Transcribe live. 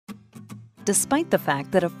Despite the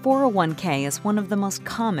fact that a 401k is one of the most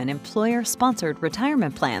common employer-sponsored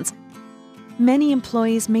retirement plans, many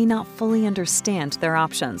employees may not fully understand their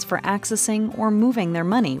options for accessing or moving their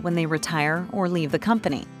money when they retire or leave the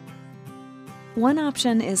company. One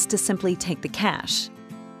option is to simply take the cash.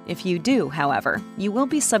 If you do, however, you will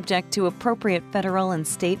be subject to appropriate federal and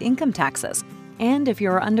state income taxes, and if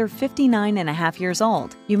you're under 59.5 years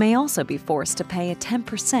old, you may also be forced to pay a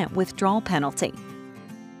 10% withdrawal penalty.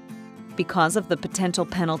 Because of the potential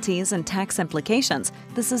penalties and tax implications,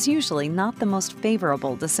 this is usually not the most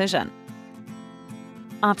favorable decision.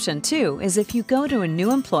 Option 2 is if you go to a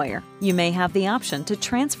new employer, you may have the option to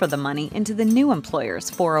transfer the money into the new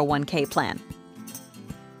employer's 401k plan.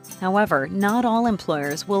 However, not all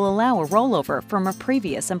employers will allow a rollover from a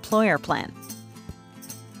previous employer plan.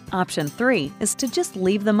 Option 3 is to just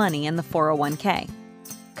leave the money in the 401k.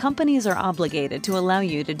 Companies are obligated to allow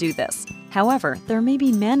you to do this. However, there may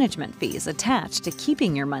be management fees attached to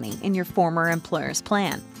keeping your money in your former employer's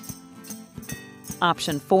plan.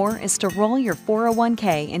 Option 4 is to roll your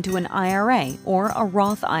 401k into an IRA or a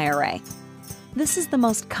Roth IRA. This is the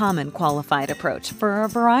most common qualified approach for a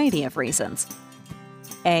variety of reasons.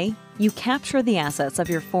 A. You capture the assets of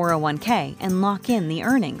your 401k and lock in the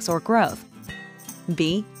earnings or growth.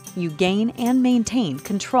 B. You gain and maintain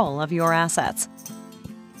control of your assets.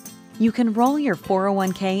 You can roll your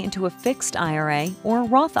 401k into a fixed IRA or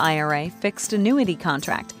Roth IRA fixed annuity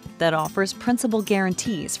contract that offers principal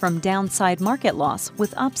guarantees from downside market loss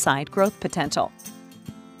with upside growth potential.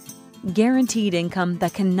 Guaranteed income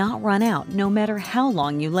that cannot run out no matter how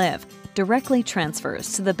long you live directly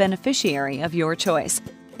transfers to the beneficiary of your choice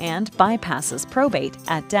and bypasses probate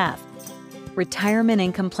at death. Retirement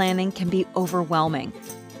income planning can be overwhelming,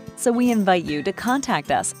 so we invite you to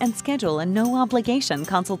contact us and schedule a no-obligation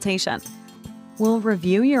consultation. We'll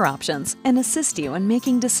review your options and assist you in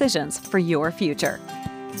making decisions for your future.